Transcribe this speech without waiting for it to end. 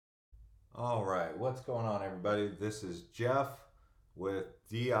All right, what's going on, everybody? This is Jeff with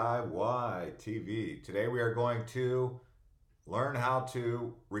DIY TV. Today we are going to learn how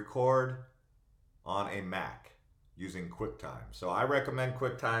to record on a Mac using QuickTime. So I recommend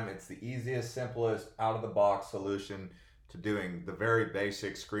QuickTime. It's the easiest, simplest, out of the box solution to doing the very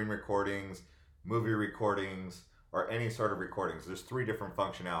basic screen recordings, movie recordings, or any sort of recordings. There's three different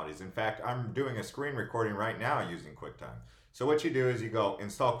functionalities. In fact, I'm doing a screen recording right now using QuickTime. So what you do is you go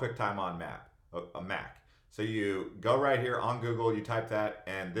install QuickTime on a Mac. So you go right here on Google, you type that,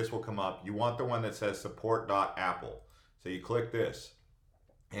 and this will come up. You want the one that says support.apple. So you click this,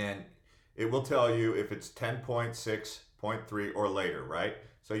 and it will tell you if it's 10.6.3 or later, right?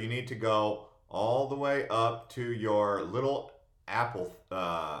 So you need to go all the way up to your little Apple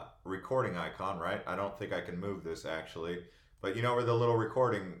recording icon, right? I don't think I can move this actually, but you know where the little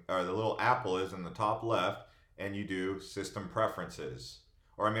recording or the little Apple is in the top left, and you do system preferences.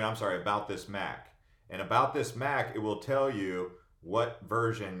 Or I'm sorry, about this Mac. And about this Mac, it will tell you what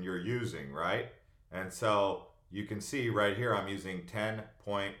version you're using, right? And so you can see right here I'm using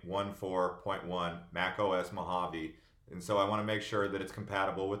 10.14.1 Mac OS Mojave. And so I want to make sure that it's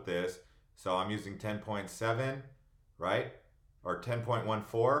compatible with this. So I'm using 10.7, right? Or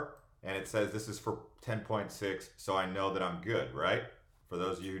 10.14, and it says this is for 10.6, so I know that I'm good, right? For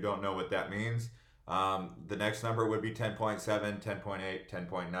those of you who don't know what that means, the next number would be 10.7, 10.8,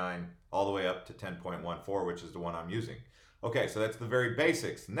 10.9, all the way up to 10.14, which is the one I'm using. Okay, so that's the very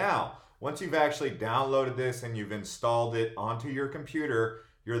basics. Now, once you've actually downloaded this and you've installed it onto your computer,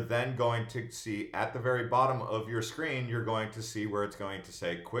 you're then going to see at the very bottom of your screen, you're going to see where it's going to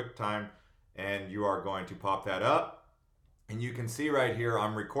say QuickTime, and you are going to pop that up. And you can see right here,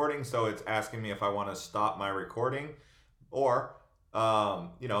 I'm recording, so it's asking me if I want to stop my recording, or I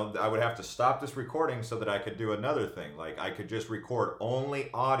would have to stop this recording so that I could do another thing. Like I could just record only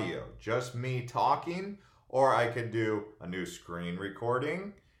audio, just me talking, or I could do a new screen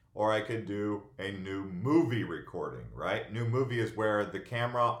recording, or I could do a new movie recording, right? New movie is where the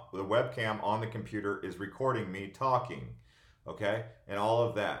camera, the webcam on the computer is recording me talking, okay? And all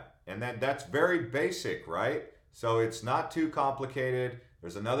of that. And that's very basic, right? So it's not too complicated.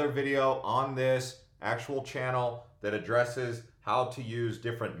 There's another video on this actual channel that addresses how to use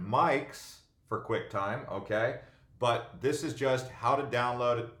different mics for QuickTime, okay? But this is just how to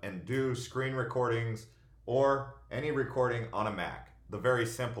download it and do screen recordings or any recording on a Mac, the very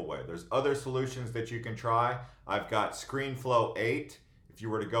simple way. There's other solutions that you can try. I've got ScreenFlow 8. If you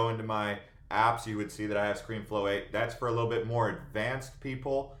were to go into my apps, you would see that I have ScreenFlow 8. That's for a little bit more advanced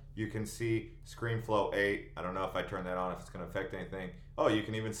people. You can see ScreenFlow 8. I don't know if I turn that on, if it's going to affect anything. Oh, you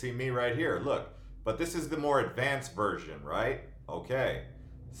can even see me right here. Look. But this is the more advanced version, right? Okay.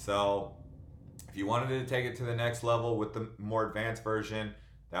 So if you wanted to take it to the next level with the more advanced version,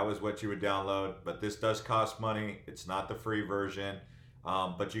 that was what you would download. But this does cost money. It's not the free version.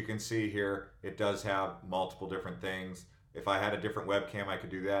 But you can see here, it does have multiple different things. If I had a different webcam, I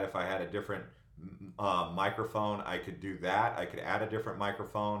could do that. If I had a different microphone, I could do that. I could add a different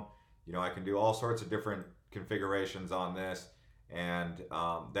microphone. I can do all sorts of different configurations on this. And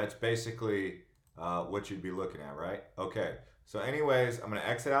that's basically what you'd be looking at, right? Okay, so anyways, I'm going to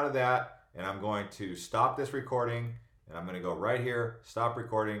exit out of that, and I'm going to stop this recording, and I'm going to go right here, stop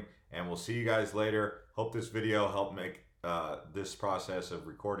recording, and we'll see you guys later. Hope this video helped make this process of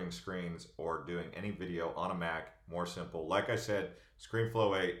recording screens or doing any video on a Mac more simple. Like I said,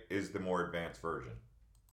 ScreenFlow 8 is the more advanced version.